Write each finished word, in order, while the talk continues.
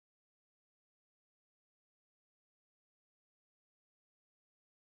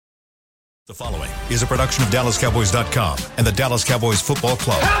The following is a production of DallasCowboys.com and the Dallas Cowboys Football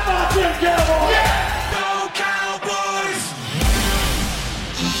Club. How about them Cowboys? Yeah! Go Cowboys!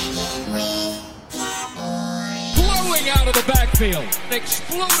 Blowing out of the backfield,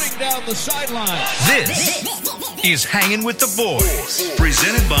 exploding down the sideline. This is Hangin' with the Boys,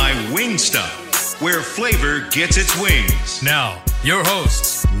 presented by Wingstop, where flavor gets its wings. Now, your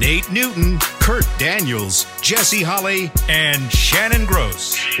hosts, Nate Newton, Kurt Daniels, Jesse Holley, and Shannon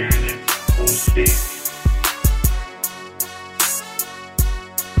Gross.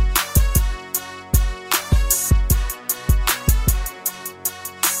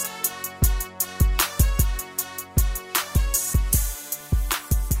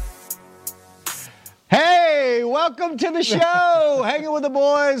 Hey, welcome to the show, Hanging with the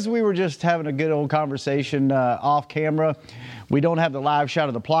Boys. We were just having a good old conversation off camera. We don't have the live shot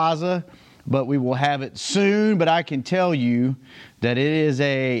of the plaza, but we will have it soon. But I can tell you that it is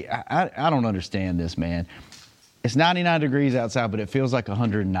I don't understand this, man. It's 99 degrees outside, but it feels like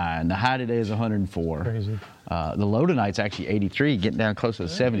 109. The high today is 104. Crazy. The low tonight's actually 83, getting down close to the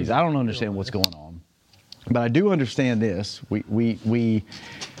 70s. I don't understand what's going on. But I do understand this. We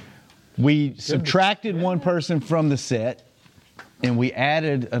subtracted one person from the set, and we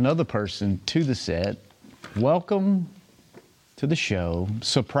added another person to the set. Welcome to the show.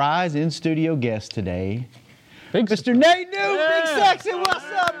 Surprise in-studio guest today, Mr. Nate Newton, Big Sexy. What's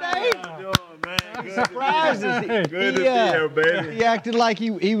up, Nate? How you doing, man? Good Surprises. Good to be here, baby. He acted like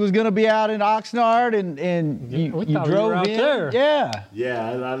he was going to be out in Oxnard, and you drove out in. there. Yeah.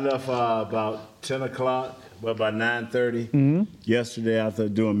 Yeah, I left about 10 o'clock, well, about 9:30 yesterday after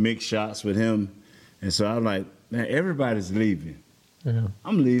doing mix shots with him. And so I'm like, man, everybody's leaving. Yeah.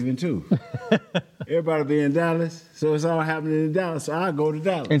 I'm leaving too. Everybody be in Dallas, so it's all happening in Dallas, so I go to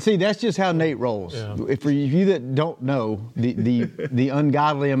Dallas. And see, that's just how Nate rolls. Yeah. For you that don't know, the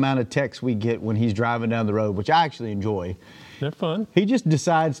ungodly amount of texts we get when he's driving down the road, which I actually enjoy. They're fun. He just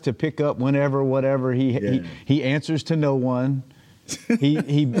decides to pick up whenever, whatever. He answers to no one.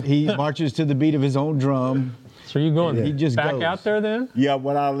 He marches to the beat of his own drum. So you going He just back goes. out there then? Yeah,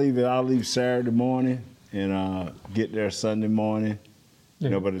 when I'll leave Saturday morning and get there Sunday morning. You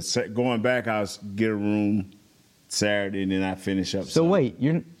know, but going back, I'll get a room Saturday and then I finish up. So Sunday. wait,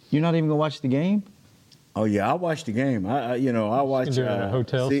 you're not even gonna watch the game? Oh yeah, I watch the game. I watch. You do it at a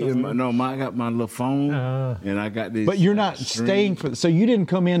hotel See, somewhere? I got my little phone and I got this. But you're not stream. staying for. So you didn't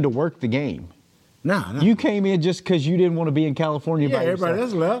come in to work the game. No. You came in just because you didn't want to be in California Yeah, by yourself. everybody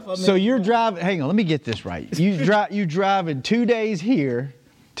else left. I mean, So you're driving. Hang on, let me get this right. You driving 2 days here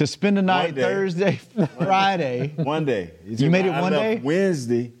to spend the night One day. Thursday, Friday. one day. You made it one I day? left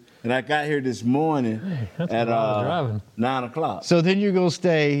Wednesday, and I got here this morning that's at a lot of driving. 9 o'clock. So then you're gonna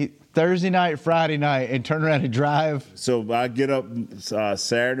stay Thursday night, Friday night, and turn around and drive. So I get up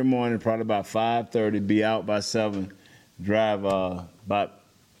Saturday morning, probably about 5:30, be out by 7, drive about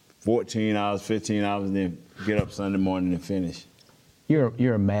 14 hours, 15 hours, and then get up Sunday morning and finish.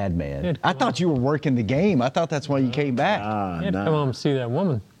 You're a madman. I thought you were working the game. I thought that's why you came back. You had to come home and see that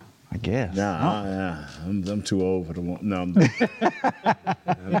woman. I guess. I'm too old for the one. No, I'm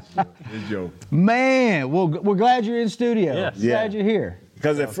it's a joke. Man, well, we're glad you're in studio. Yes. Glad you're here.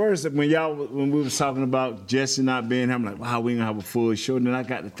 Because at first, when we was talking about Jesse not being here, I'm like, wow, we ain't gonna have a full show. And then I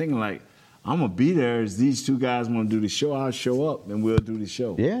got to thinking, like, I'm gonna be there. As these two guys want to do the show, I'll show up and we'll do the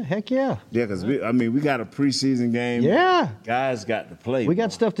show. Yeah, heck yeah. Yeah, because we got a preseason game. Yeah. Guys got to play. We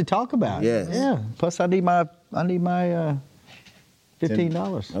got stuff to talk about. Yes. Yeah. Plus, I need my $15.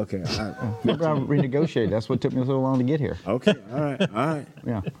 Okay. All right. Remember, I renegotiated. That's what took me so long to get here. Okay. All right.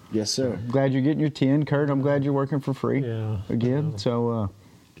 Yeah. Yes, sir. Glad you're getting your 10, Kurt. I'm glad you're working for free. Yeah. Again. So.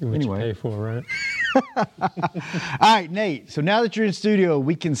 Get what Anyway. you pay for, right? All right, Nate. So now that you're in studio,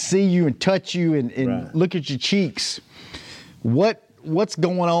 we can see you and touch you and Right. look at your cheeks. What's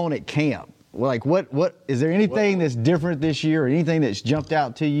going on at camp? Like, what is there anything that's different this year, or anything that's jumped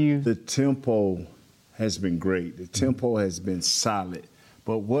out to you? The tempo has been great. The tempo has been solid.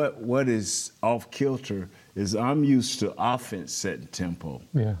 But what is off kilter is I'm used to offense setting tempo.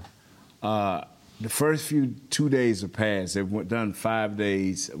 Yeah. The first 2 days have passed. They've done 5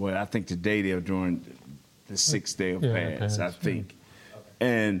 days. Well, I think today they're doing the 6th day of pass, I think.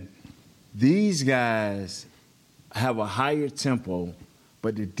 And these guys have a higher tempo,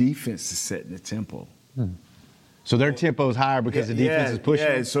 but the defense is setting the tempo. So their tempo's higher because the defense is pushing.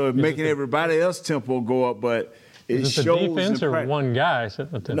 Yeah, so it's making everybody else's tempo go up, but it Is it shows the defense in or practice. one guy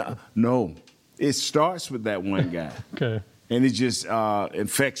setting the tempo? No, it starts with that one guy. Okay. And it just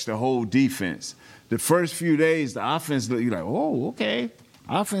infects the whole defense. The first few days, the offense look, you're like, oh, okay.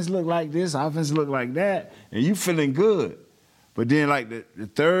 Offense look like this, offense look like that, and you feeling good. But then, like, the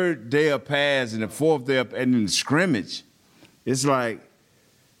third day of pass and the fourth day and then the scrimmage, it's like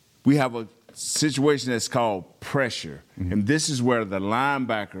we have a situation that's called pressure. Mm-hmm. And this is where the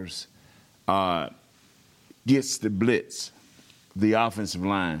linebackers gets the blitz, the offensive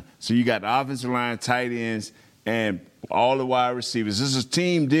line. So you got the offensive line, tight ends, and all the wide receivers. This is a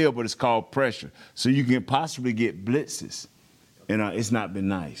team deal, but it's called pressure. So you can possibly get blitzes. And it's not been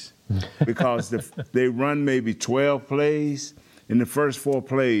nice because they run maybe 12 plays, and the first 4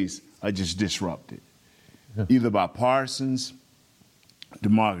 plays are just disrupted, either by Parsons,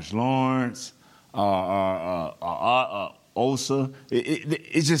 DeMarcus Lawrence, Osa.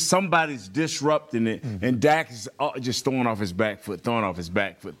 It's just somebody's disrupting it, and Dak is just throwing off his back foot.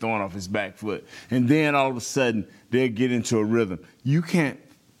 And then all of a sudden, they'll get into a rhythm. You can't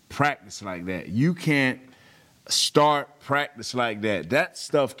practice like that. You can't start practice like that. That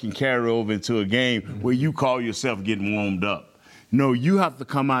stuff can carry over into a game where you call yourself getting warmed up. No, you have to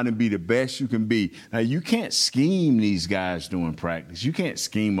come out and be the best you can be. Now, you can't scheme these guys during practice. You can't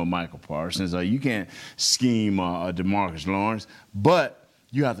scheme a Michael Parsons or you can't scheme a DeMarcus Lawrence, but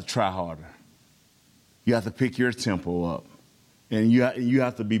you have to try harder. You have to pick your tempo up, and you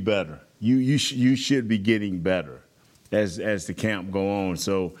have to be better. You should be getting better as the camp go on.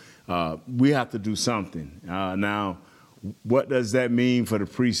 So we have to do something. Now, what does that mean for the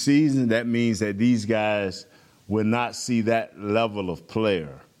preseason? That means that these guys will not see that level of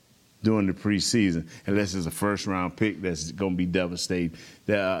player during the preseason unless it's a first-round pick that's going to be devastating.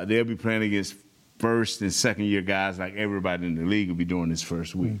 They'll be playing against first- and second-year guys like everybody in the league will be doing this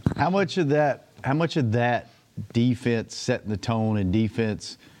first week. How much of that defense setting the tone and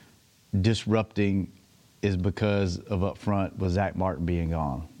defense disrupting is because of up front with Zach Martin being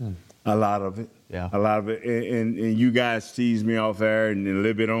gone? A lot of it. Yeah. A lot of it. And you guys tease me off air and a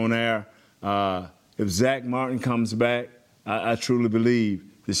little bit on air. If Zach Martin comes back, I truly believe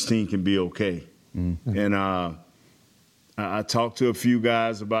this team can be okay. Mm-hmm. And I talked to a few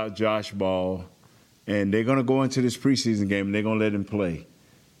guys about Josh Ball, and they're going to go into this preseason game, and they're going to let him play.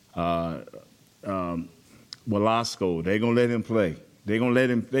 Velasco, they're going to let him play. They're going to let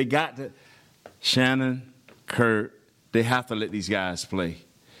him – they got to – Shannon, Kurt, they have to let these guys play.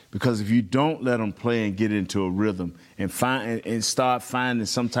 Because if you don't let them play and get into a rhythm and start finding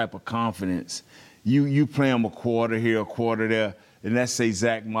some type of confidence – You play them a quarter here, a quarter there, and let's say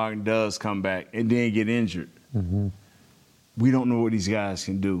Zach Martin does come back and then get injured. Mm-hmm. We don't know what these guys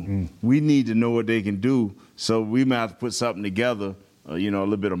can do. We need to know what they can do, so we might have to put something together, a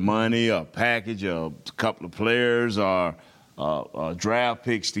little bit of money, a package, a couple of players, or draft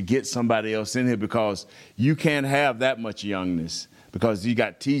picks to get somebody else in here because you can't have that much youngness. Because you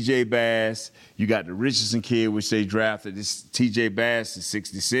got T.J. Bass, you got the Richardson kid, which they drafted. This T.J. Bass is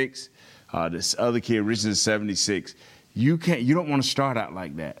 66. This other kid, Richardson, 76. You don't want to start out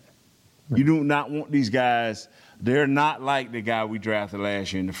like that. You do not want these guys. They're not like the guy we drafted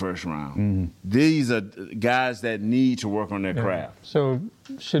last year in the first round. Mm-hmm. These are guys that need to work on their craft. So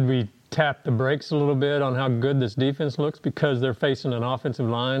should we tap the brakes a little bit on how good this defense looks because they're facing an offensive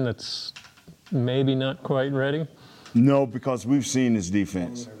line that's maybe not quite ready? No, because we've seen this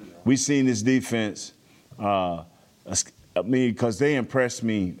defense. We've seen this defense because they impressed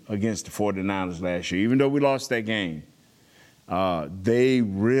me against the 49ers last year. Even though we lost that game, they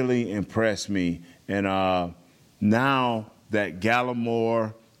really impressed me. And now that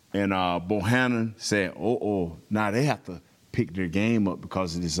Gallimore and Bohannon said, now they have to pick their game up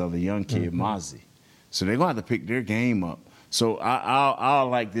because of this other young kid, Mozzie. So they're going to have to pick their game up. So I'll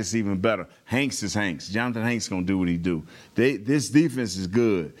like this even better. Hanks is Hanks. Jonathan Hanks is going to do what he do. This defense is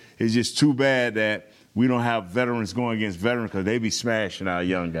good. It's just too bad that we don't have veterans going against veterans because they be smashing our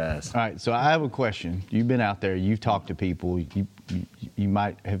young guys. All right, so I have a question. You've been out there. You've talked to people. You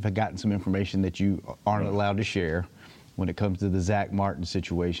might have gotten some information that you aren't allowed to share when it comes to the Zach Martin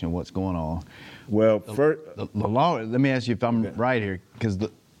situation and what's going on. Well, let me ask you if I'm right here, because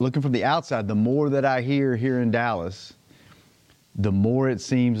looking from the outside, the more that I hear here in Dallas, the more it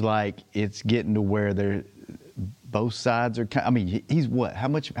seems like it's getting to where both sides are. I mean, he's what? How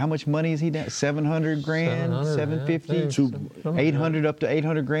much money is he now? $700,000, $750,000, 800 up to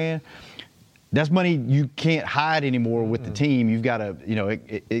 $800,000. That's money you can't hide anymore with the team. You've got to,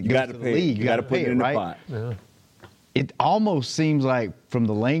 it goes to the league. You got to pay it in the pot. Yeah. It almost seems like from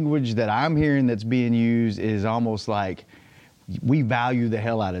the language that I'm hearing that's being used is almost like we value the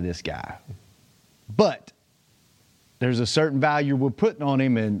hell out of this guy, but there's a certain value we're putting on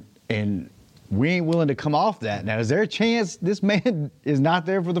him, and we ain't willing to come off that. Now, is there a chance this man is not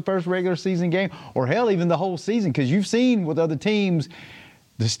there for the first regular season game or hell, even the whole season? Because you've seen with other teams,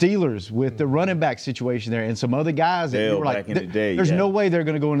 the Steelers with the running back situation there and some other guys that you were like, back in the day, there's no way they're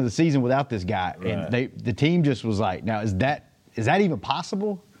going to go into the season without this guy. Right. And the team just was like, now is that even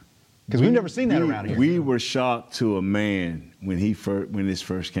possible? Because we've never seen that around here. We were shocked to a man when this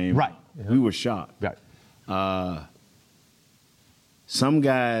first came. Right. Yeah. We were shocked. Right. Some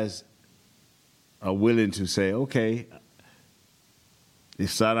guys are willing to say, okay, they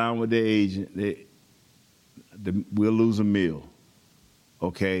sat down with their agent, we'll lose $1 million.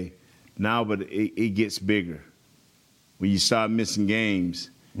 Okay, now, but it gets bigger. When you start missing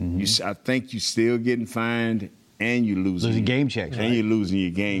games, I think you're still getting fined and you're losing game checks. And you're losing your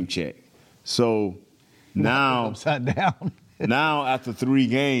game check. So now, upside down. now after 3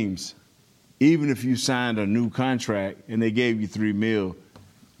 games, even if you signed a new contract and they gave you $3 million,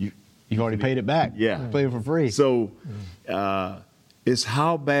 you've already paid it back. Yeah, play it for free. So it's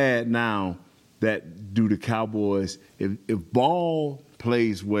how bad now that do the Cowboys if Ball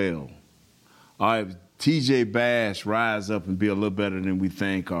plays well, or if T.J. Bass rise up and be a little better than we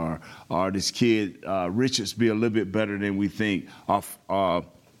think, or this kid Richards be a little bit better than we think, let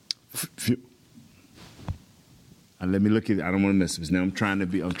me look at it. I don't want to mess with his name. I'm trying to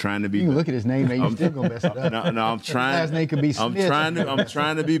be. You can look at his name, man. You're still gonna mess it up. No, I'm trying. His last name could be Smith. I'm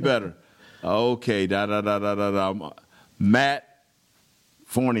trying to be better. Okay, Matt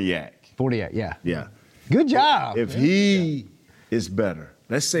Forniak. Yeah. Yeah. Good job. If he is better,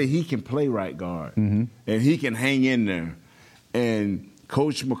 let's say he can play right guard and he can hang in there, and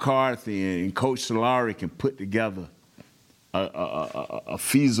Coach McCarthy and Coach Solari can put together a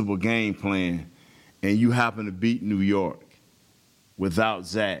feasible game plan, and you happen to beat New York without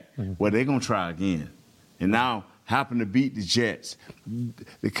Zach, well, they're going to try again. And now happen to beat the Jets.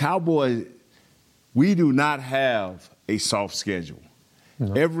 The Cowboys, we do not have a soft schedule.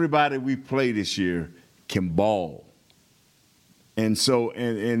 No. Everybody we play this year can ball. And so,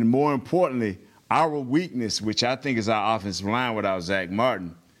 and more importantly, our weakness, which I think is our offensive line without Zach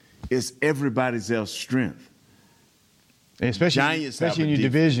Martin, is everybody's else strength. Especially in your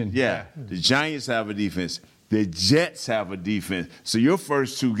division. Yeah, the Giants have a defense. The Jets have a defense. So your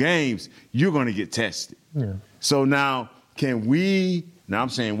first 2 games, you're going to get tested. Yeah. So now, can we – now I'm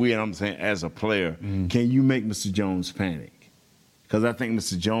saying we, and I'm saying as a player, can you make Mr. Jones panic? Because I think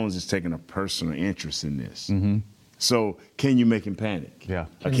Mr. Jones is taking a personal interest in this. So can you make him panic? Yeah.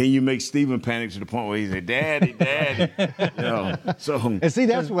 Or can you make Steven panic to the point where he's like, Daddy, Daddy? And see,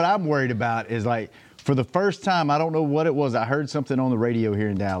 that's what I'm worried about is like for the first time, I don't know what it was. I heard something on the radio here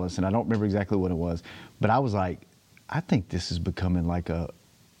in Dallas, and I don't remember exactly what it was. But I was like, I think this is becoming like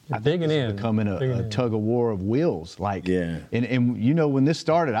becoming a tug of war of wills. Like, and you know, when this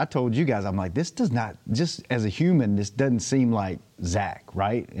started, I told you guys, I'm like, this does not, just as a human, this doesn't seem like Zach,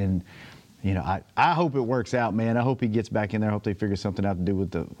 right? And you know, I hope it works out, man. I hope he gets back in there. I hope they figure something out to do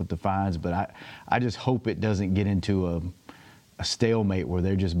with the fines. But I just hope it doesn't get into a stalemate where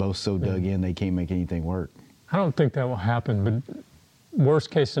they're just both so dug in they can't make anything work. I don't think that will happen. But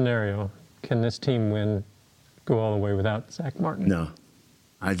worst case scenario, can this team go all the way without Zach Martin? No.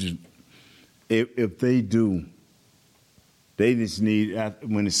 If they do, they just need,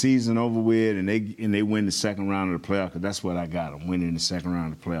 when the season over with and they win the second round of the playoffs, because that's what I got them, winning the second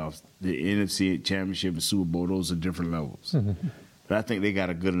round of the playoffs. The NFC Championship and Super Bowl, those are different levels. But I think they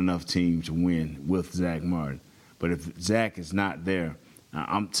got a good enough team to win with Zach Martin. But if Zach is not there,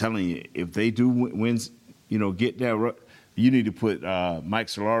 I'm telling you, if they do win, get there, you need to put Mike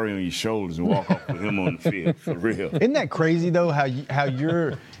Solari on your shoulders and walk off with him on the field, for real. Isn't that crazy, though, how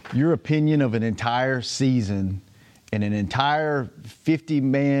your opinion of an entire season and an entire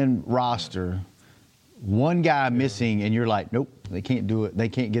 50-man roster, one guy missing, and you're like, nope, they can't do it. They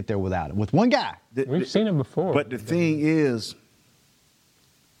can't get there without it. With one guy. We've seen it before. But the thing is,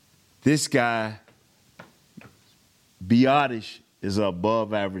 this guy, Biotish, is an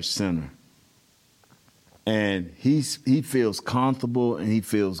above-average center. And he feels comfortable and he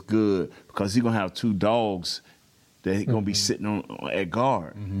feels good because he's going to have 2 dogs that he's going to be sitting on at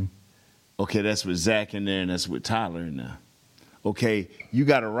guard. Okay, that's with Zach in there and that's with Tyler in there. Okay, you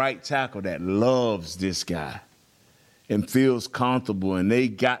got a right tackle that loves this guy and feels comfortable, and they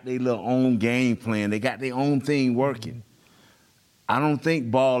got their little own game plan. They got their own thing working. I don't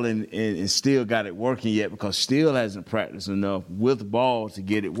think Ball and Steele got it working yet because Steele hasn't practiced enough with Ball to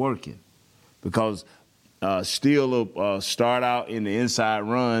get it working. Because Steele will start out in the inside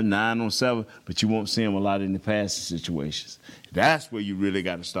run, 9-on-7, but you won't see him a lot in the passing situations. That's where you really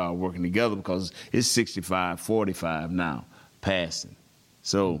got to start working together because it's 65-45 now, passing.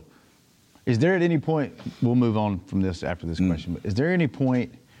 So, is there at any point, we'll move on from this after this question, but is there any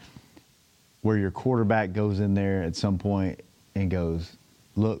point where your quarterback goes in there at some point and goes,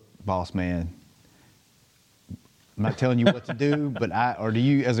 look, boss man, I'm not telling you what to do, but or do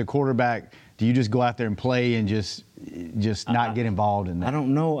you, as a quarterback, do you just go out there and play and just not get involved in that? I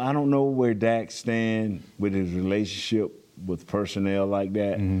don't know. I don't know where Dak stand with his relationship with personnel like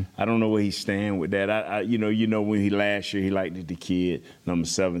that. Mm-hmm. I don't know where he stand with that. You know, when last year he liked the kid, number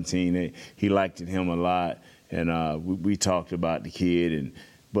 17. He liked him a lot, and we talked about the kid.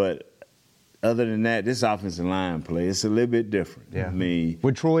 But other than that, this offensive line play, it's a little bit different. Yeah. I mean,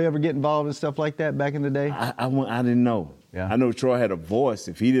 would Troy ever get involved in stuff like that back in the day? I didn't know. Yeah. I know Troy had a voice.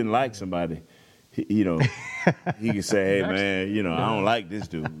 If he didn't like somebody, he could say, "Hey, man, I don't like this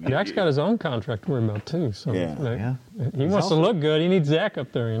dude." Dak's got his own contract to worry about too. So yeah. He wants to look good. He needs Zach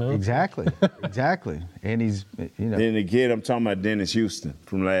up there, Exactly. And he's, Then the kid, I'm talking about Dennis Houston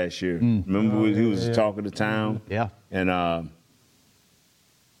from last year. Remember when he was talking to town? Yeah. And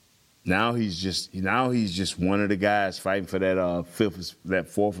now he's just one of the guys fighting for that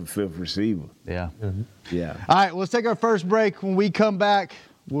fourth and fifth receiver. Yeah. Mm-hmm. Yeah. All right, let's take our first break. When we come back,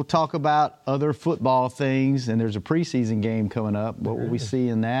 we'll talk about other football things, and there's a preseason game coming up. What will we see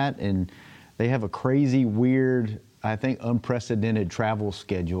in that? And they have a crazy, weird, I think unprecedented travel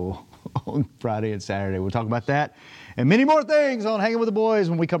schedule on Friday and Saturday. We'll talk about that and many more things on Hanging with the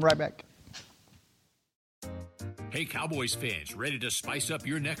Boys when we come right back. Hey, Cowboys fans, ready to spice up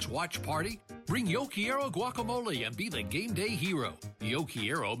your next watch party? Bring Yo Quiero guacamole and be the game day hero. Yo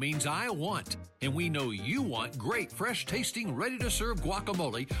Quiero means I want, and we know you want great, fresh-tasting, ready-to-serve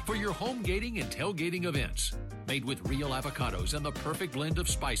guacamole for your home gating and tailgating events. Made with real avocados and the perfect blend of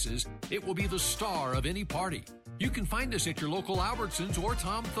spices, it will be the star of any party. You can find us at your local Albertsons or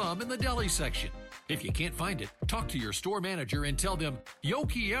Tom Thumb in the deli section. If you can't find it, talk to your store manager and tell them, Yo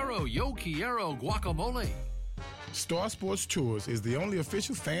Quiero guacamole. Star Sports Tours is the only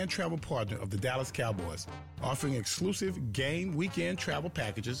official fan travel partner of the Dallas Cowboys, offering exclusive game weekend travel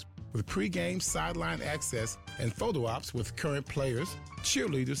packages with pregame sideline access and photo ops with current players,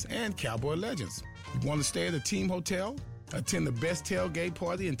 cheerleaders, and Cowboy legends. You want to stay at a team hotel, attend the best tailgate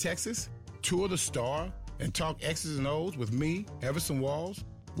party in Texas, tour the Star, and talk X's and O's with me, Everson Walls?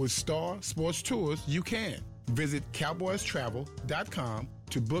 With Star Sports Tours, you can. Visit cowboystravel.com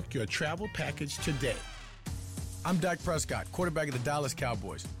to book your travel package today. I'm Dak Prescott, quarterback of the Dallas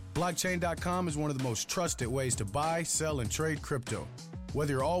Cowboys. Blockchain.com is one of the most trusted ways to buy, sell, and trade crypto.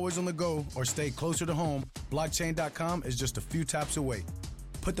 Whether you're always on the go or stay closer to home, Blockchain.com is just a few taps away.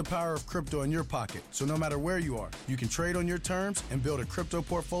 Put the power of crypto in your pocket, so no matter where you are, you can trade on your terms and build a crypto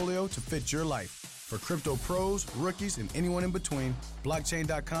portfolio to fit your life. For crypto pros, rookies, and anyone in between,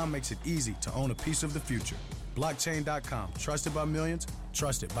 Blockchain.com makes it easy to own a piece of the future. Blockchain.com, trusted by millions,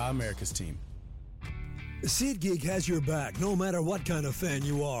 trusted by America's team. SeatGeek has your back no matter what kind of fan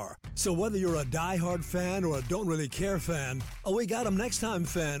you are. So whether you're a diehard fan or a don't really care fan, a we got 'em next time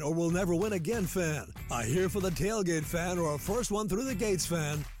fan or we'll never win again fan, a here for the tailgate fan or a first one through the gates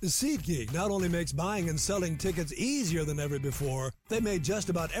fan, SeatGeek not only makes buying and selling tickets easier than ever before, they made just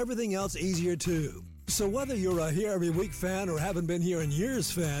about everything else easier too. So whether you're a here every week fan or haven't been here in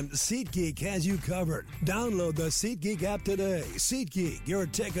years fan, SeatGeek has you covered. Download the SeatGeek app today. SeatGeek, your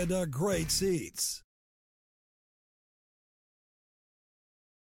ticket to great seats.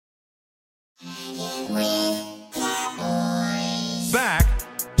 Back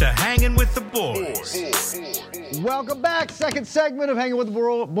to Hanging with the Boys. Welcome back. Second segment of Hanging with the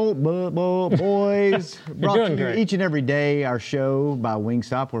Boys. Brought to you each and every day, our show by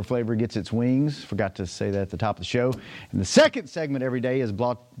Wingstop, where flavor gets its wings. Forgot to say that at the top of the show. And the second segment every day is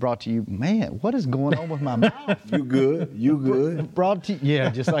brought to you. Man, what is going on with my mouth? You good? You good? Brought to you,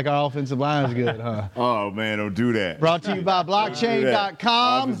 just like our offensive line is good, huh? Oh, man, don't do that. Brought to you by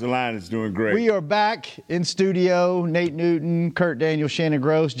blockchain.com. Offensive line is doing great. We are back in studio. Nate Newton, Kurt Daniels, Shannon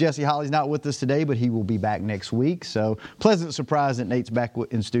Gross. Jesse Holly's not with us today, but he will be back next week. So pleasant surprise that Nate's back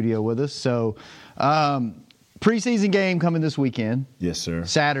in studio with us. So preseason game coming this weekend. Yes, sir.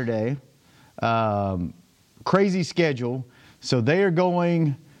 Saturday. Crazy schedule. So they are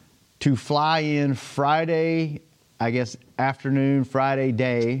going to fly in Friday, I guess, afternoon, Friday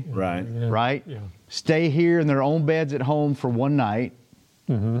day. Right. Yeah. Right? Yeah. Stay here in their own beds at home for one night.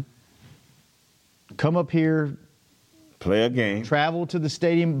 Mm-hmm. Come up here. Play a game. Travel to the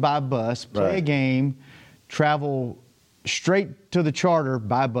stadium by bus. Play a game. Travel straight to the charter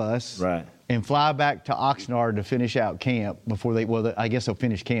by bus. Right. And fly back to Oxnard to finish out camp before I guess they'll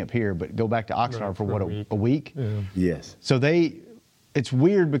finish camp here, but go back to Oxnard for what, a week? Yeah. Yes. So it's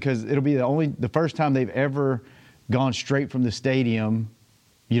weird because it'll be the first time they've ever gone straight from the stadium.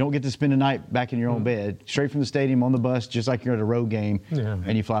 You don't get to spend a night back in your own bed. Straight from the stadium on the bus, just like you're at a road game,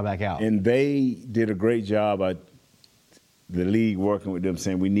 and you fly back out. And they did a great job. the league working with them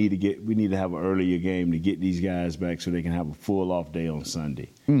saying we need to have an earlier game to get these guys back so they can have a full off day on Sunday.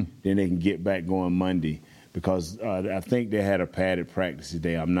 Then they can get back going Monday because I think they had a padded practice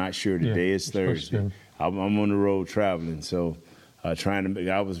today. I'm not sure. Today is Thursday. I'm on the road traveling, so I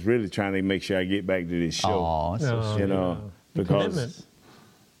was really trying to make sure I get back to this show. Because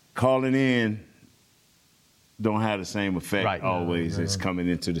calling in don't have the same effect always as coming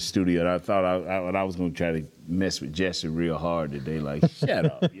into the studio. And I thought I was going to try to mess with Jesse real hard today, like, shut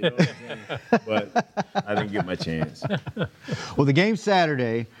up, you know what I'm saying? But I didn't get my chance. Well, the game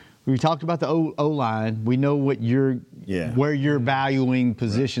Saturday, we talked about the O-line. We know what where you're valuing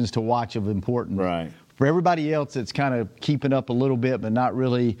positions to watch of importance. Right. For everybody else, it's kind of keeping up a little bit, but not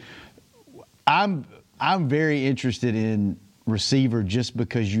really. I'm very interested in receiver just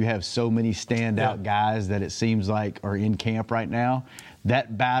because you have so many standout guys that it seems like are in camp right now.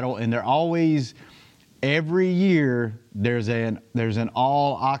 That battle, and they're always every year there's an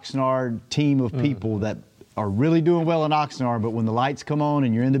all Oxnard team of people that are really doing well in Oxnard, but when the lights come on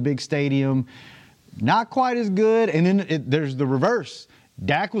and you're in the big stadium, not quite as good. And then there's the reverse.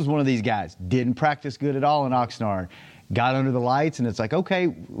 Dak was one of these guys, didn't practice good at all in Oxnard. Got under the lights, and it's like, okay,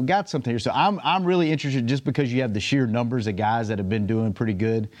 we got something here. So I'm really interested just because you have the sheer numbers of guys that have been doing pretty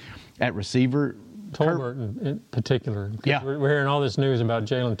good at receiver. Tolbert in particular. Yeah. We're hearing all this news about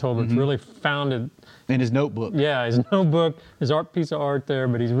Jalen Tolbert's really found it. In his notebook. Yeah, his notebook, his piece of art there,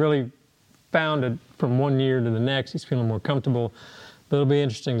 but he's really found it from one year to the next. He's feeling more comfortable. But it'll be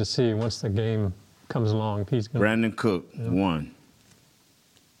interesting to see once the game comes along. He's gonna, Brandon Cook, 1.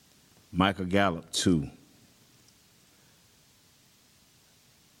 Michael Gallup, 2.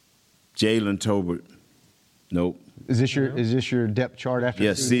 Jalen Tolbert, nope. Is this your depth chart after?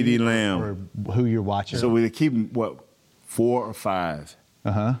 Yes, CD Lamb. Or who you're watching? So we keep him, 4 or 5?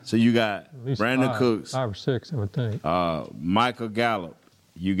 So you got Brandon Cooks. 5 or 6, I would think. Michael Gallup.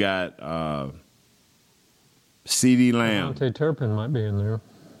 You got CD Lamb. Devontae Turpin might be in there.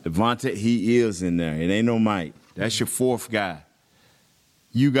 Devontae, he is in there. It ain't no Mike. That's your 4th guy.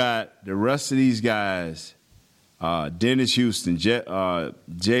 You got the rest of these guys. Dennis Houston, Jalen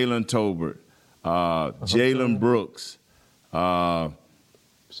Tolbert, Jalen Brooks.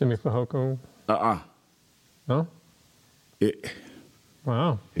 Simi Fehoko. No?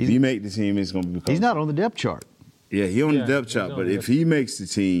 Wow. If he make the team, it's going to be because he's not on the depth chart. Yeah, he's on the depth chart, but if he makes the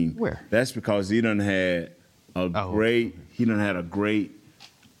team, that's because he done had a great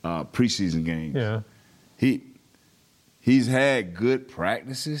preseason game. Yeah. He's had good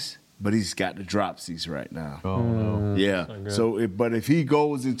practices. But he's got the dropsies right now. Oh, no. Yeah. So, but if he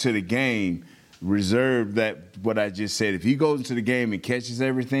goes into the game, reserve that what I just said. If he goes into the game and catches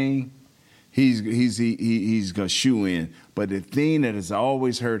everything, he's gonna shoe in. But the thing that has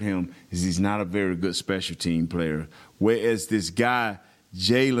always hurt him is he's not a very good special team player. Whereas this guy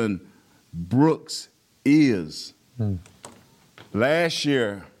Jalen Brooks is. Last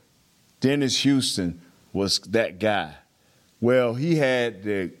year, Dennis Houston was that guy. Well, he had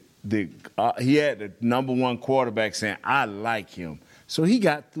the number 1 quarterback saying, I like him. So he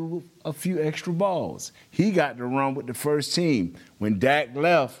got through a few extra balls. He got to run with the first team. When Dak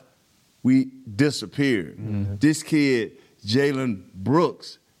left, we disappeared. This kid, Jalen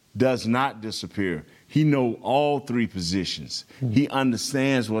Brooks, does not disappear. He knows all 3 positions. He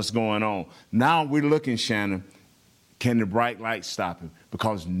understands what's going on. Now we're looking, Shannon, can the bright lights stop him?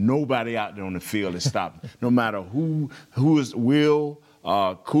 Because nobody out there on the field is stopping. No matter who is Will,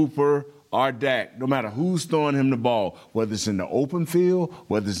 Cooper, or Dak, no matter who's throwing him the ball, whether it's in the open field,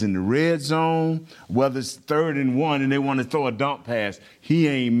 whether it's in the red zone, whether it's 3rd and 1 and they want to throw a dump pass, he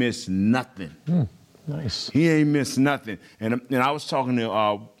ain't missed nothing. Nice. He ain't missed nothing. And I was talking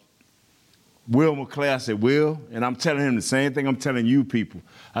to Will McClay. I said, Will, and I'm telling him the same thing I'm telling you people.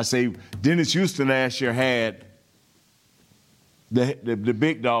 I say, Dennis Houston last year had the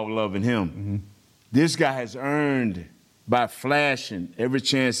big dog loving him. This guy has earned by flashing every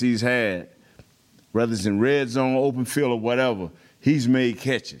chance he's had, whether it's in red zone, open field, or whatever, he's made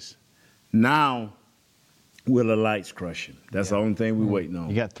catches. Now, will the lights crush him? That's the only thing we're waiting on.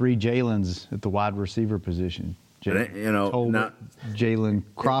 You got 3 Jalens at the wide receiver position. Tolbert, Jalen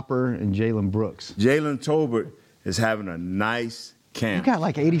Cropper, and Jalen Brooks. Jalen Tolbert is having a nice camp. You got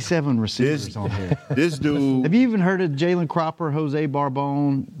like 87 receivers on here. This dude. Have you even heard of Jalen Cropper, Jose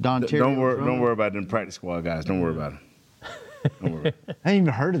Barbone, Don Terry? Don't worry about them practice squad guys. Don't worry about them. Don't worry. I ain't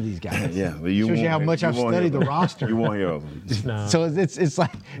even heard of these guys. Yeah, but you shows you how much I've studied the roster. You won't hear of them. No. So it's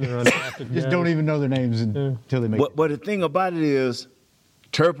like just don't even know their names until they make it. But the thing about it is,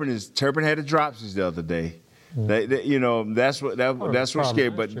 Turpin had the dropsies the other day. That's what's scary.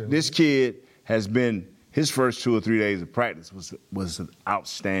 But this kid has been his first 2 or 3 days of practice was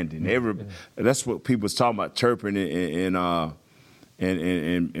outstanding. That's what people was talking about, Turpin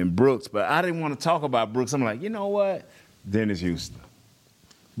and Brooks. But I didn't want to talk about Brooks. I'm like, you know what? Dennis Houston.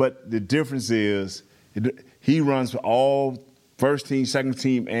 But the difference is he runs for all first team, second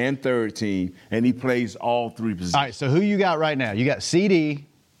team, and third team, and he plays all 3 positions. All right, so who you got right now? You got CD.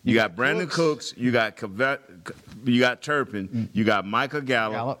 You got Brandon Cooks. You got Turpin. You got Michael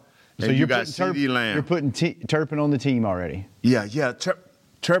Gallup. So you got CD Lamb. You're putting Turpin on the team already. Yeah.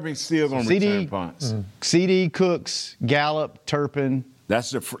 Turpin's still going to return punts. CD, Cooks, Gallup, Turpin.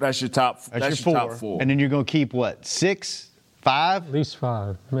 That's your top. That's your top 4. And then you're going to keep what? 6, 5? At least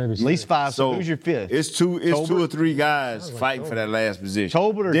 5, maybe. At least 5. So who's your 5th? It's two or three guys fighting for that last position.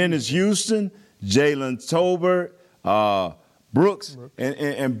 Tolbert. Dennis Houston, Jalen Tolbert, Brooks,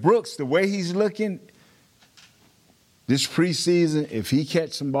 and Brooks. The way he's looking. This preseason, if he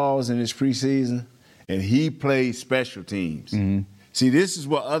catch some balls in this preseason and he plays special teams, see, this is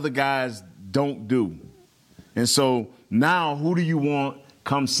what other guys don't do. And so now who do you want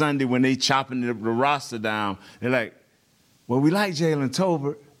come Sunday when they chopping the roster down? They're like, well, we like Jalen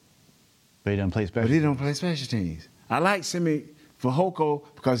Tolbert. But he doesn't play special But he don't play special teams. I like Simi Fehoko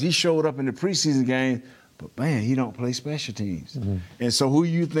because he showed up in the preseason game, but, man, he don't play special teams. And so who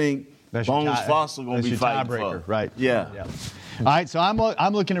you think Bones Foster going to be fighting for? Right. Yeah. All right, so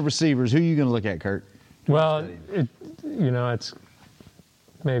I'm looking at receivers. Who are you going to look at, Kurt? Well, it's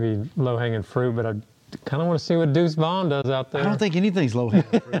maybe low-hanging fruit, but I kind of want to see what Deuce Vaughn does out there. I don't think anything's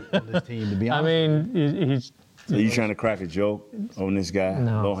low-hanging fruit on this team, to be honest. I mean, he's... Are you trying to crack a joke on this guy?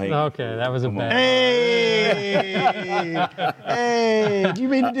 No. Okay, that was a bad. Hey, do you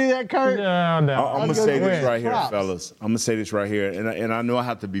mean to do that, Kurt? No. I'm going to say this right here, fellas. I'm going to say this right here, and I know I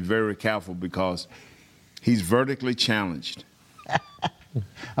have to be very careful because he's vertically challenged.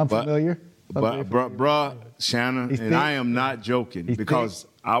 I'm familiar. But, bruh, Shannon, and I am not joking because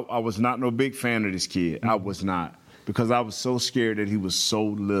I was not no big fan of this kid. I was not because I was so scared that he was so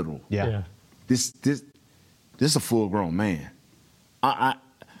little. Yeah. This is a full-grown man.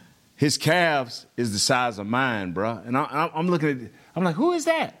 His calves is the size of mine, bro. And I'm looking at it. I'm like, who is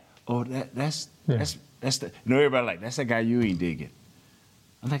that? Oh, that's the. Everybody like that's that guy you ain't digging.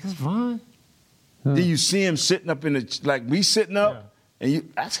 I'm like, that's Vaughn. Then you see him sitting up in the like we sitting up, and you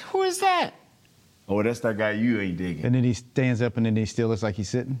ask, who is that? Oh, that's that guy you ain't digging. And then he stands up, and then he still looks like he's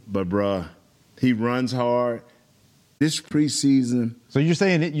sitting. But bro, he runs hard. This preseason. So you're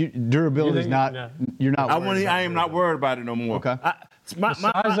saying durability is not. You're not. I am not worried about it no more. Okay. Size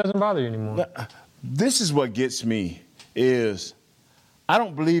doesn't bother you anymore. This is what gets me is I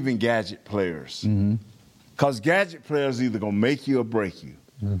don't believe in gadget players because gadget players either gonna make you or break you,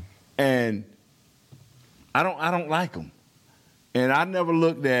 and I don't like them. And I never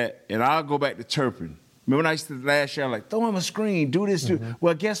looked at, and I'll go back to Turpin. Remember when I used to last year, like throw him a screen, do this.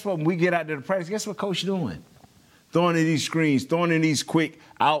 Well, guess what? When we get out there to practice, guess what Coach doing? Throwing in these screens, throwing in these quick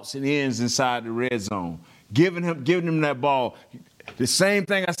outs and ins inside the red zone, giving him that ball. The same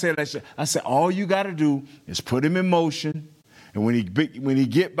thing I said last year. I said all you got to do is put him in motion, and when he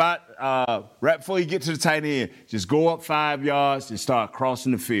get by right before you get to the tight end, just go up 5 yards and start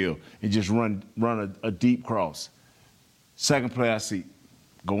crossing the field and just run a deep cross. Second play I see,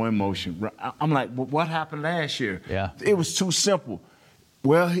 go in motion. I'm like, well, what happened last year? Yeah, it was too simple.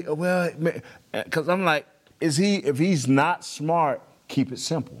 Well, because I'm like. If he's not smart, keep it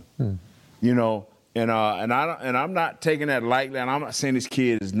simple, you know. And I'm not taking that lightly. And I'm not saying this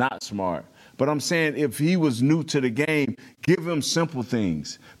kid is not smart, but I'm saying if he was new to the game, give him simple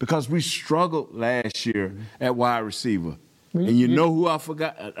things because we struggled last year at wide receiver. And you know who I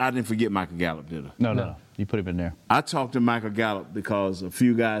forgot? I didn't forget Michael Gallup, did I? No. You put him in there. I talked to Michael Gallup because a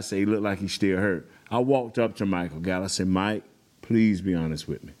few guys say he looked like he's still hurt. I walked up to Michael Gallup. I said, Mike, please be honest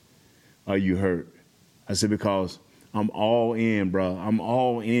with me. Are you hurt? I said, because I'm all in, bro. I'm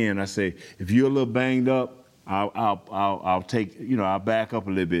all in. I say, if you're a little banged up, I'll take, I'll back up a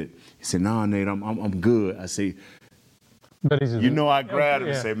little bit. He said, no, Nate, I'm good. I say, but I grabbed him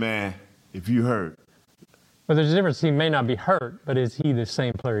and say, man, if you hurt. But there's a difference. He may not be hurt, but is he the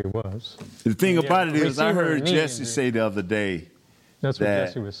same player he was? The thing about it is, I heard Jesse say the other day. That's what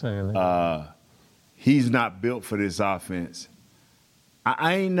Jesse was saying. He's not built for this offense.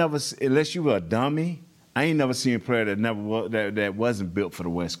 I ain't never, unless you were a dummy, I ain't never seen a player that wasn't built for the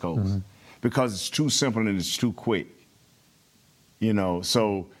West Coast because it's too simple and it's too quick.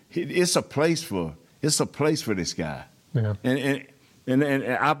 So it's a place for this guy. Yeah. And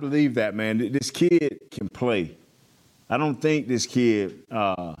I believe that, man. This kid can play. I don't think this kid,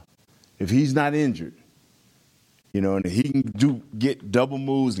 if he's not injured, and he can get double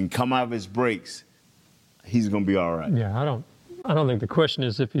moves and come out of his breaks, he's going to be all right. Yeah, I don't think the question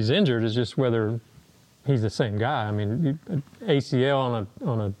is if he's injured. It's just whether he's the same guy. I mean, ACL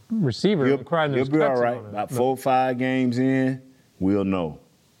on a receiver. He'll be all right. About 4 or 5 games in, we'll know.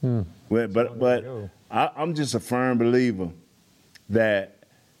 But I'm just a firm believer that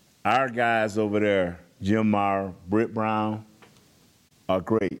our guys over there, Jim Maurer, Britt Brown, are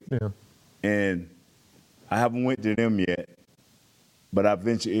great. Yeah. And I haven't went to them yet. But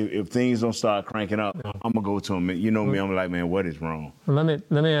eventually, if things don't start cranking up, I'm going to go to them. You know me, I'm like, man, what is wrong? Let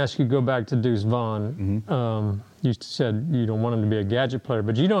me ask you, go back to Deuce Vaughn. You said you don't want him to be a gadget player,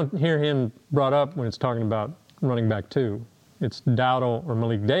 but you don't hear him brought up when it's talking about running back two. It's Dowdle or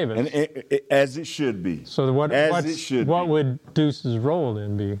Malik Davis. And as it should be. So what would Deuce's role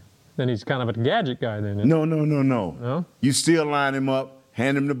then be? Then he's kind of a gadget guy then. No. You still line him up,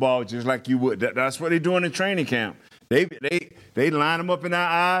 hand him the ball just like you would. That's what they're doing in training camp. They line him up in our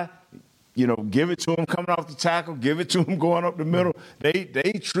eye, give it to him coming off the tackle, give it to him going up the middle.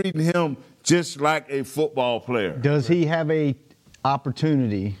 They treating him just like a football player. Does he have a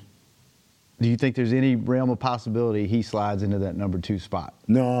opportunity? Do you think there's any realm of possibility he slides into that number 2 spot?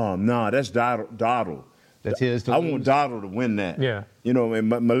 No, that's Dowdle. That's his. I want Dowdle to win that. Yeah. And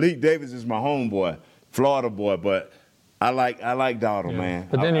Malik Davis is my homeboy, Florida boy, but I like Dowdle, man.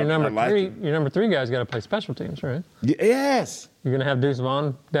 But then your number three guy's got to play special teams, right? Yes. You're gonna have Deuce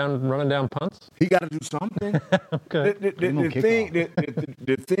Vaughn running down punts. He got to do something. Okay.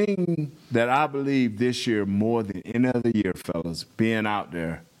 The thing that I believe this year more than any other year, fellas, being out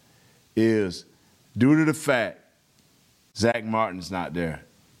there, is due to the fact Zach Martin's not there.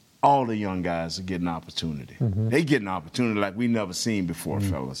 All the young guys are getting opportunity. They get an opportunity like we never seen before,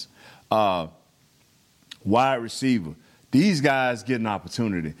 fellas. Wide receiver. These guys get an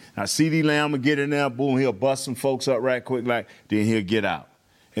opportunity. Now, C.D. Lamb will get in there, boom, he'll bust some folks up right quick, then he'll get out.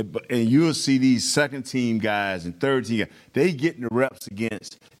 And you'll see these second-team guys and third-team guys, they getting the reps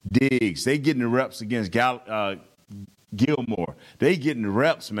against Diggs. They getting the reps against Gilmore. They getting the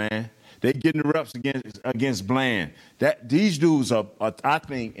reps, man. They getting the reps against Bland. These dudes are, I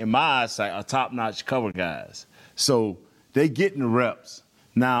think, in my eyesight, are top-notch cover guys. So they getting the reps.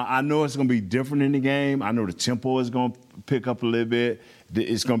 Now, I know it's going to be different in the game. I know the tempo is going to pick up a little bit.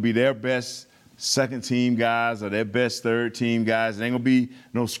 It's going to be their best second-team guys or their best third-team guys. There ain't going to be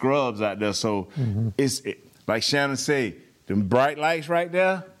no scrubs out there. So it's like Shannon say, them bright lights right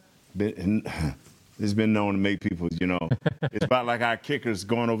there, it's been known to make people, it's about like our kickers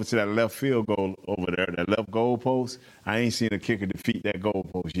going over to that left field goal over there, that left goal post. I ain't seen a kicker defeat that goal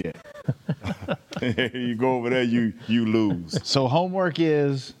post yet. You go over there, you lose. So homework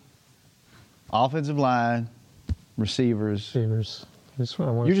is offensive line, receivers. You're just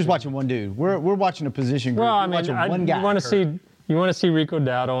watching one dude. We're watching a position group. Well, I mean, watching one guy. You want to see Rico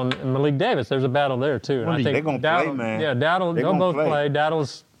Dowdle and Malik Davis. There's a battle there too. They're gonna play, man. Yeah, Dowdle. They'll both play.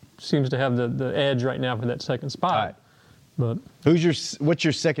 Dowdle seems to have the edge right now for that second spot. Right. But what's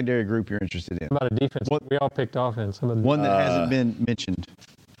your secondary group you're interested in? About a defense. We all picked offense. One that hasn't been mentioned.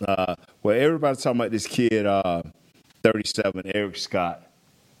 Well, everybody's talking about this kid, 37, Eric Scott.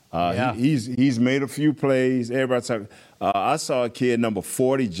 He's made a few plays. Everybody's talking. I saw a kid, number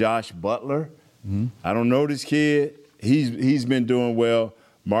 40, Josh Butler. I don't know this kid. He's been doing well.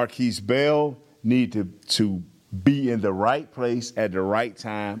 Marquise Bell need to be in the right place at the right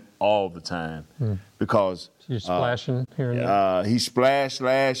time all the time because you're splashing here and there. He splashed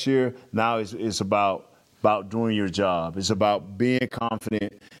last year. Now it's about doing your job. It's about being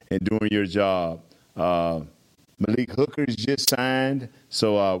confident and doing your job. Malik Hooker is just signed,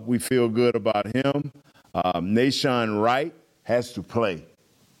 so we feel good about him. Nashawn Wright has to play,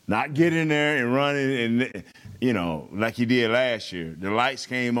 not get in there and run and like he did last year. The lights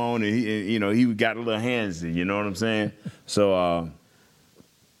came on and he got a little handsy. You know what I'm saying? So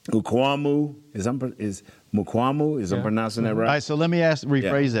Mukwamu I'm pronouncing that right? All right, so let me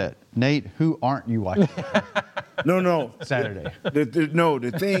rephrase that. Nate, who aren't you watching? No. Saturday.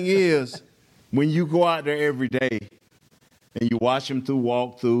 The thing is, when you go out there every day and you watch them through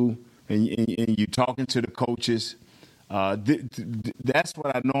walkthrough and you're talking to the coaches, that's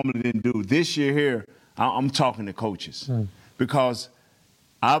what I normally didn't do. This year here, I'm talking to coaches because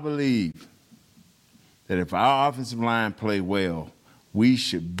I believe that if our offensive line play well, we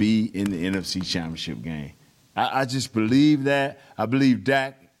should be in the NFC Championship game. I just believe that. I believe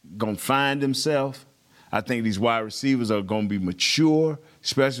Dak going to find himself. I think these wide receivers are going to be mature,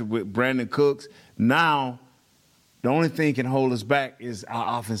 especially with Brandon Cooks. Now, the only thing can hold us back is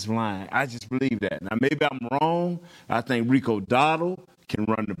our offensive line. I just believe that. Now, maybe I'm wrong. I think Rico Dowdle can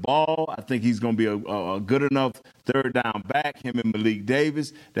run the ball. I think he's going to be a good enough third down back, him and Malik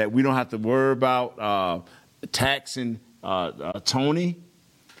Davis, that we don't have to worry about taxing Tony.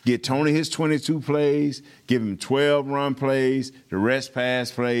 Get Tony his 22 plays, give him 12 run plays, the rest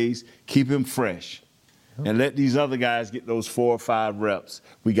pass plays, keep him fresh. And let these other guys get those 4 or 5 reps.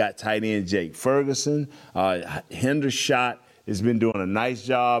 We got tight end Jake Ferguson. Hendershot has been doing a nice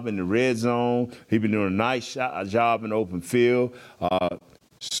job in the red zone. He's been doing a nice job in the open field.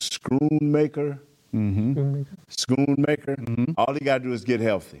 Schoonmaker. All he got to do is get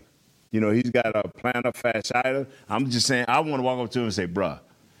healthy. You know, he's got a plantar fasciitis. I'm just saying, I want to walk up to him and say, bruh,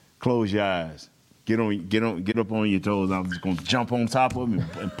 close your eyes. Get up on your toes. I'm just going to jump on top of him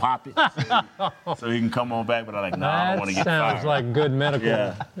and pop it so he can come on back. But I'm like, no, I don't want to get fired. Sounds like good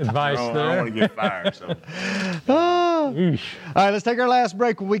medical advice there. I don't want to get fired. So. All right, let's take our last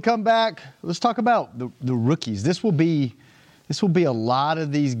break. When we come back, let's talk about the rookies. This will be a lot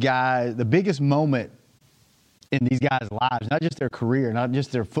of these guys, the biggest moment in these guys' lives, not just their career, not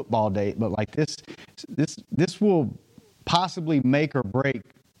just their football day, but like this will possibly make or break,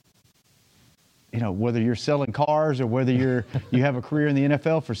 you know, whether you're selling cars or whether you have a career in the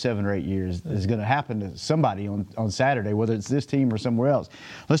NFL for 7 or 8 years, is going to happen to somebody on Saturday, whether it's this team or somewhere else.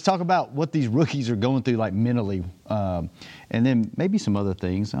 Let's talk about what these rookies are going through, like mentally, and then maybe some other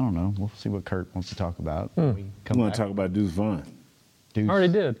things. I don't know. We'll see what Kurt wants to talk about. We want to talk about Deuce Vaughn. Deuce.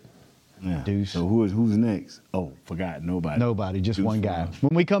 Already did. Yeah. Deuce. So who's next? Oh, forgot. Nobody. Just Deuce one guy. Vaughn.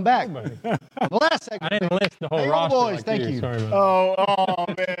 When we come back, the last segment. I didn't list the whole Hey, roster. boys, like thank you. Sorry about Oh,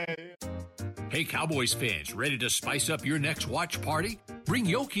 man. Hey, Cowboys fans, ready to spice up your next watch party? Bring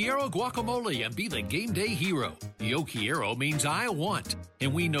Yo Quiero guacamole and be the game day hero. Yo Quiero means I want,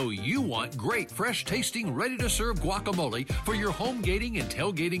 and we know you want great, fresh-tasting, ready-to-serve guacamole for your home gating and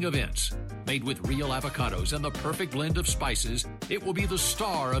tailgating events. Made with real avocados and the perfect blend of spices, it will be the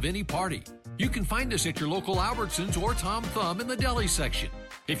star of any party. You can find us at your local Albertsons or Tom Thumb in the deli section.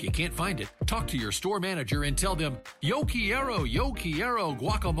 If you can't find it, talk to your store manager and tell them, Yo Quiero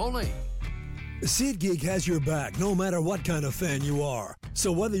guacamole. SeatGeek has your back no matter what kind of fan you are.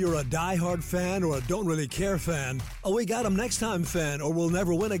 So whether you're a diehard fan or a don't really care fan, a we got 'em next time fan or we'll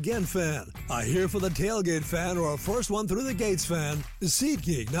never win again fan, a here for the tailgate fan or a first one through the gates fan,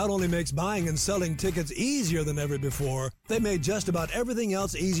 SeatGeek not only makes buying and selling tickets easier than ever before, they made just about everything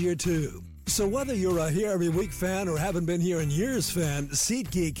else easier too. So whether you're a here every week fan or haven't been here in years fan,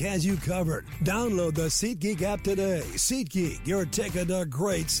 SeatGeek has you covered. Download the SeatGeek app today. SeatGeek, your ticket to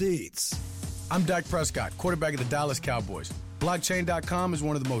great seats. I'm Dak Prescott, quarterback of the Dallas Cowboys. Blockchain.com is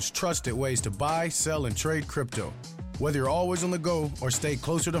one of the most trusted ways to buy, sell, and trade crypto. Whether you're always on the go or stay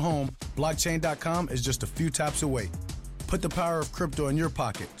closer to home, Blockchain.com is just a few taps away. Put the power of crypto in your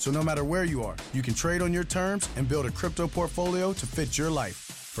pocket, so no matter where you are, you can trade on your terms and build a crypto portfolio to fit your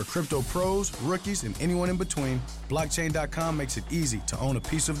life. For crypto pros, rookies, and anyone in between, Blockchain.com makes it easy to own a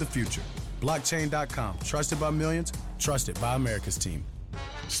piece of the future. Blockchain.com, trusted by millions, trusted by America's team.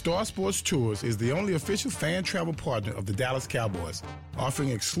 Star Sports Tours is the only official fan travel partner of the Dallas Cowboys, offering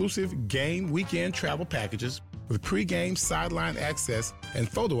exclusive game weekend travel packages with pre-game sideline access and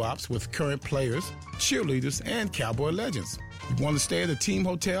photo ops with current players, cheerleaders, and Cowboy legends. You want to stay at a team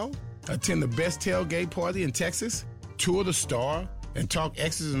hotel, attend the best tailgate party in Texas, tour the Star, and talk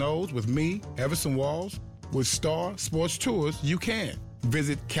X's and O's with me, Everson Walls? With Star Sports Tours, you can.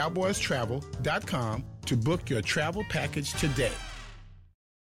 Visit cowboystravel.com to book your travel package today.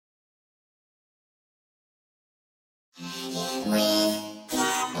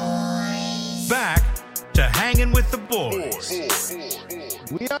 Back to Hanging with the Boys.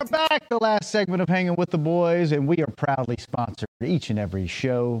 We are back, the last segment of Hanging with the Boys, and we are proudly sponsored each and every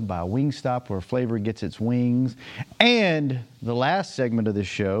show by Wingstop, where flavor gets its wings. And the last segment of this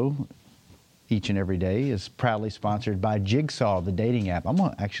show, each and every day, is proudly sponsored by Jigsaw, the dating app. I'm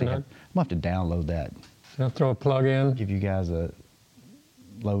going to have to download that. I'll throw a plug in. Give you guys a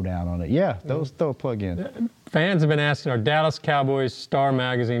lowdown on it. Yeah, throw a plug in. Fans have been asking our Dallas Cowboys Star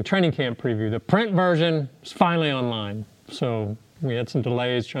Magazine training camp preview. The print version is finally online. So we had some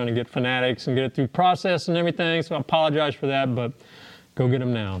delays trying to get Fanatics and get it through process and everything, so I apologize for that, but go get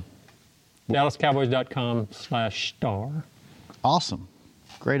them now. DallasCowboys.com/star. Awesome.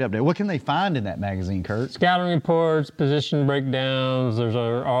 Great update. What can they find in that magazine, Kurt? Scouting reports, position breakdowns. There's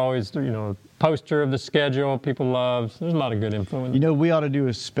always, poster of the schedule people love. There's a lot of good info in there. We ought to do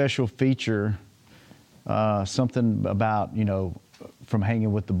a special feature, something about, from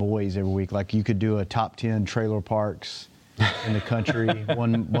Hanging with the Boys every week. Like you could do a top 10 trailer parks in the country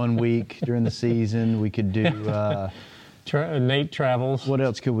one week during the season. We could do Nate travels. What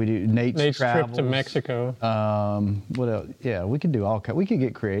else could we do? Nate's trip to Mexico. What else? Yeah, we could do we could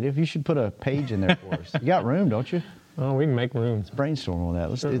get creative. You should put a page in there for us. You got room, don't you? Oh, we can make room. Let's brainstorm on that.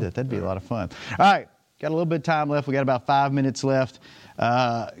 Let's do that. That'd be a lot of fun. All right, got a little bit of time left. We got about 5 minutes left.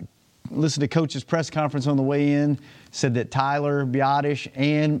 Listen to Coach's press conference on the way in. Said that Tyler Biotish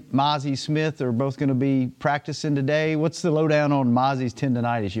and Mozzie Smith are both going to be practicing today. What's the lowdown on Mozzie's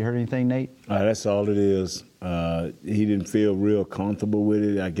tendonitis? You heard anything, Nate? That's all it is. He didn't feel real comfortable with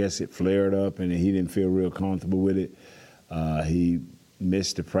it. I guess it flared up, and he didn't feel real comfortable with it. He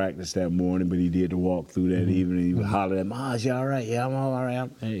missed the practice that morning, but he did the walk through that evening. He would holler at Moz, you all right? Yeah, I'm all right.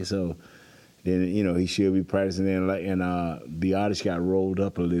 Hey, so then, he should be practicing. And Biotish got rolled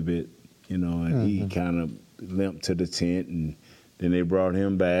up a little bit, and he kind of limped to the tent, and then they brought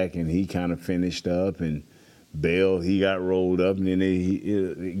him back, and he kind of finished up, and Bell, he got rolled up, and then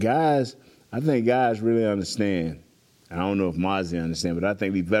I think guys really understand. I don't know if Mozzie understand, but I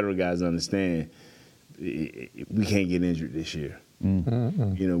think these veteran guys understand we can't get injured this year.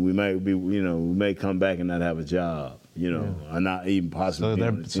 Mm-hmm. We may come back and not have a job, or not even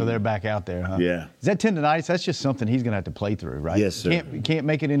possibly. So they're back out there, huh? Yeah. Is that tendonitis? That's just something he's going to have to play through, right? Yes, sir. You can't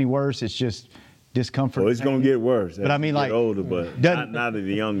make it any worse. It's just discomfort. Well, it's going to get worse. But I mean, like, older, but not as a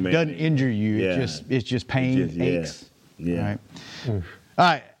young man. Doesn't injure you. Yeah. It's just pain, aches. Yeah. All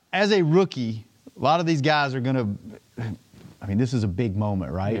right. As a rookie, a lot of these guys are going to. I mean, this is a big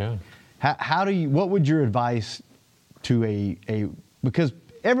moment, right? Yeah. What would your advice to because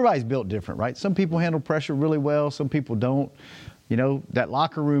everybody's built different, right? Some people handle pressure really well. Some people don't. That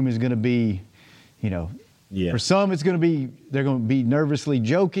locker room is going to be, for some it's going to be, they're going to be nervously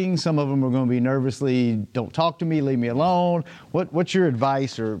joking. Some of them are going to be nervously, don't talk to me, leave me alone. What's your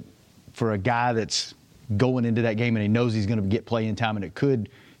advice for a guy that's going into that game and he knows he's going to get playing time and it could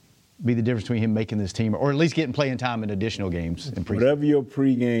be the difference between him making this team or at least getting playing time in additional games in preseason? Whatever your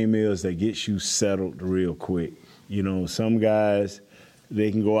pregame is that gets you settled real quick. Some guys,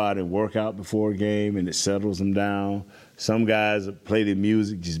 they can go out and work out before a game and it settles them down. Some guys play the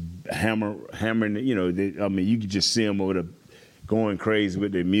music, just hammering. You can just see them over there going crazy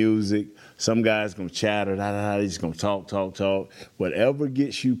with their music. Some guys gonna chatter, they're just gonna talk. Whatever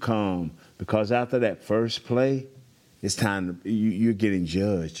gets you calm, because after that first play, it's time you're getting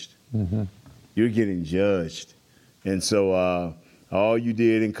judged. Mm-hmm. You're getting judged, and so. All you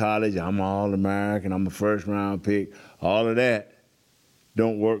did in college, I'm All-American, I'm a first-round pick, all of that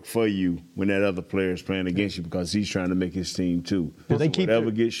don't work for you when that other player is playing against you because he's trying to make his team too. Whatever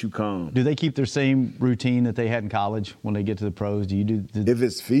gets you calm. Do they keep their same routine that they had in college when they get to the pros? Do you do? If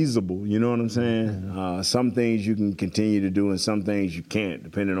it's feasible, you know what I'm saying? Mm-hmm. Some things you can continue to do and some things you can't,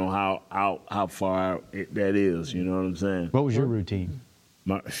 depending on how far out that is, you know what I'm saying? What was your routine?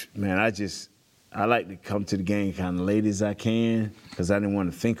 I like to come to the game kind of late as I can because I didn't want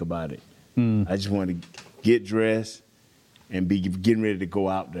to think about it. I just wanted to get dressed and be getting ready to go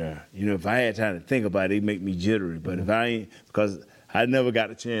out there. If I had time to think about it, it'd make me jittery. But if I ain't, because I never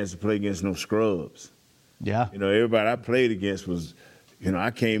got a chance to play against no scrubs. Yeah. Everybody I played against was,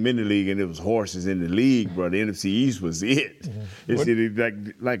 I came in the league and there was horses in the league, bro. The NFC East was it.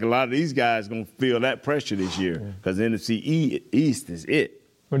 It's like a lot of these guys going to feel that pressure this year because the NFC East is it.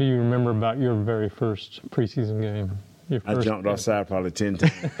 What do you remember about your very first preseason game? I jumped offside probably 10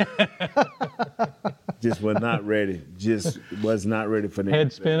 times. Just was not ready. Just was not ready for the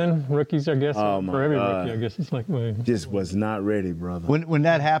head spinning. Rookies, I guess. Oh my for every God. rookie, I guess it's like just was not ready, brother. When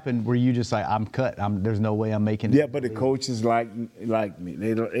that happened, were you just like, I'm cut? There's no way I'm making it? Yeah, but the coaches like me. They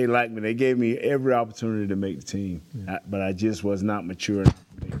like me. They gave me every opportunity to make the team, but I just was not mature enough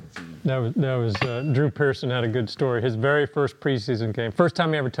to make the team. That was Drew Pearson had a good story. His very first preseason game, first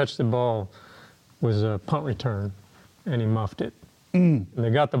time he ever touched the ball, was a punt return, and he muffed it. And they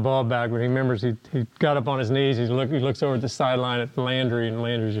got the ball back, but he remembers he got up on his knees. He looks over at the sideline at Landry, and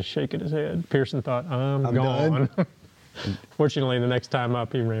Landry's just shaking his head. Pearson thought, I'm gone. Fortunately, the next time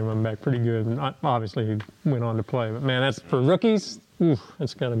up, he ran one back pretty good, and obviously he went on to play. But man, that's for rookies.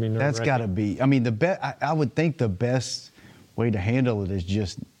 That's got to be nerve-wracking. That's got to be. I mean, I would think the best way to handle it is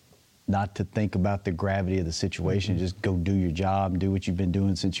just not to think about the gravity of the situation. Just go do your job and do what you've been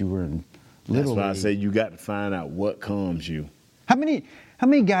doing since you were in little league. That's why I say you got to find out what calms you. How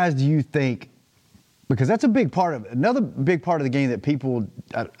many guys do you think, because that's another big part of the game that people,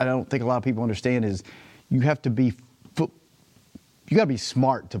 I don't think a lot of people understand is you got to be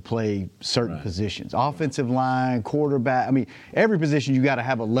smart to play certain positions. Offensive line, quarterback. I mean, every position you got to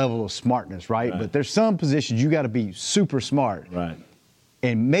have a level of smartness, right? But there's some positions you got to be super smart. Right.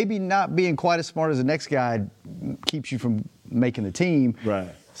 And maybe not being quite as smart as the next guy keeps you from making the team. Right.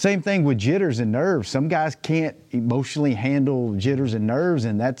 Same thing with jitters and nerves. Some guys can't emotionally handle jitters and nerves,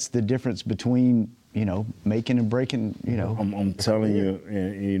 and that's the difference between, making and breaking, I'm telling you,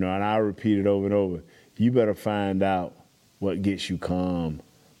 and I repeat it over and over. You better find out what gets you calm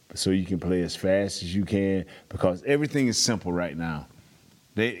so you can play as fast as you can, because everything is simple right now.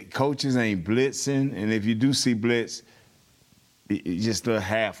 Coaches ain't blitzing, and if you do see blitz, it's just a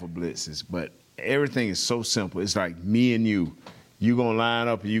half of blitzes. But everything is so simple. It's like me and you. You're going to line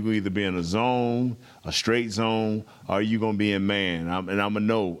up and you're going to either be in a zone, a straight zone, or you're going to be in man. And I'm going to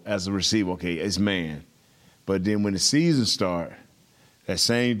know as a receiver, okay, it's man. But then when the season starts, that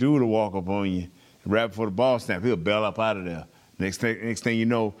same dude will walk up on you, and right before the ball snap, he'll bail up out of there. Next thing you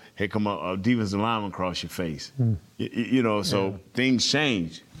know, here come a defensive lineman across your face. So things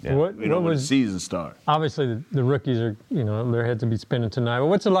change. Yeah. When the season starts. Obviously, the rookies are, their heads will be spinning tonight. But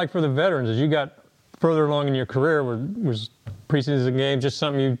what's it like for the veterans? As you got further along in your career, was preseason game just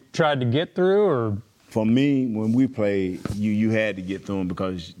something you tried to get through, or? For me, when we played, you had to get through them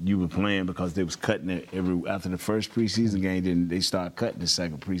because you were playing, because they was cutting it after the first preseason game. Then they started cutting the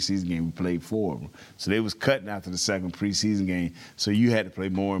second preseason game. We played 4 of them, so they was cutting after the second preseason game. So you had to play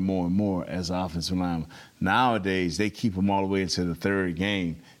more and more and more as an offensive lineman. Nowadays, they keep them all the way into the third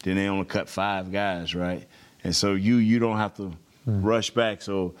game. Then they only cut 5 guys, right? And so you don't have to rush back.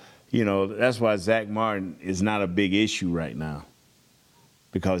 So that's why Zach Martin is not a big issue right now,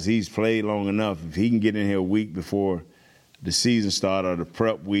 because he's played long enough. If he can get in here a week before the season start, or the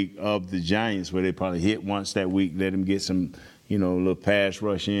prep week of the Giants, where they probably hit once that week, let him get some, a little pass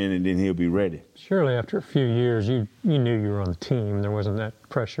rush in, and then he'll be ready. Surely after a few years, you knew you were on the team. There wasn't that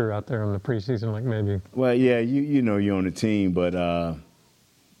pressure out there on the preseason like maybe. Well, yeah, you're on the team, but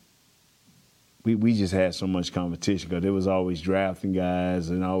we just had so much competition, because there was always drafting guys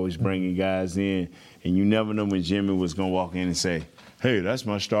and always bringing guys in, and you never know when Jimmy was going to walk in and say, hey, that's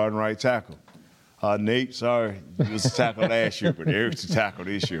my starting right tackle. Nate, sorry, you was a tackle last year, but Eric's a tackle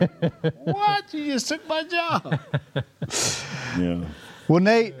this year. What? You just took my job. Yeah. Well,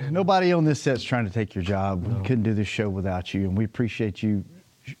 Nate, nobody on this set's trying to take your job. No. We couldn't do this show without you, and we appreciate you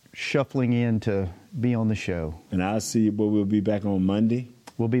shuffling in to be on the show. And I'll see you, but we'll be back on Monday.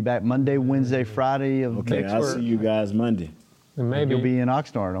 We'll be back Monday, Wednesday, Friday of next week. Okay, I'll see you guys Monday. And maybe you'll be in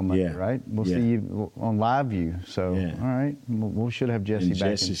Oxnard on Monday, right? We'll see you on Live View. So, all right, we should have Jesse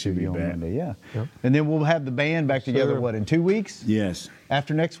back in studio on Monday. Yeah, yep. And then we'll have the band back together. What, in 2 weeks? Yes.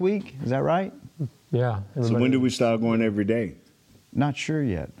 After next week, is that right? Yeah. So when do we start going every day? Not sure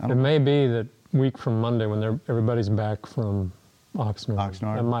yet. It may be that week from Monday when everybody's back from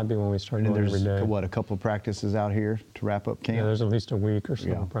Oxnard. That might be when we start going every day. What, a couple of practices out here to wrap up camp? Yeah, there's at least a week or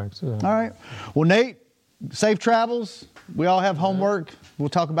so of practices. All right. Well, Nate, safe travels. We all have homework. We'll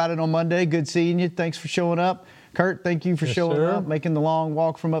talk about it on Monday. Good seeing you. Thanks for showing up. Kurt, thank you for showing up, making the long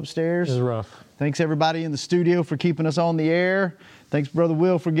walk from upstairs. It was rough. Thanks, everybody in the studio, for keeping us on the air. Thanks, Brother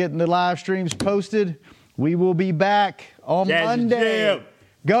Will, for getting the live streams posted. We will be back on Monday.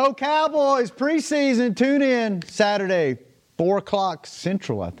 Go Cowboys, preseason. Tune in Saturday, 4 o'clock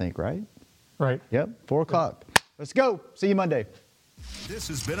Central, I think, right? Right. Yep, 4 o'clock. Let's go. See you Monday. This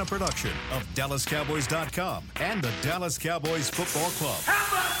has been a production of DallasCowboys.com and the Dallas Cowboys Football Club.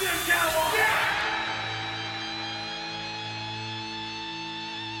 How about this, Cowboys? Yeah!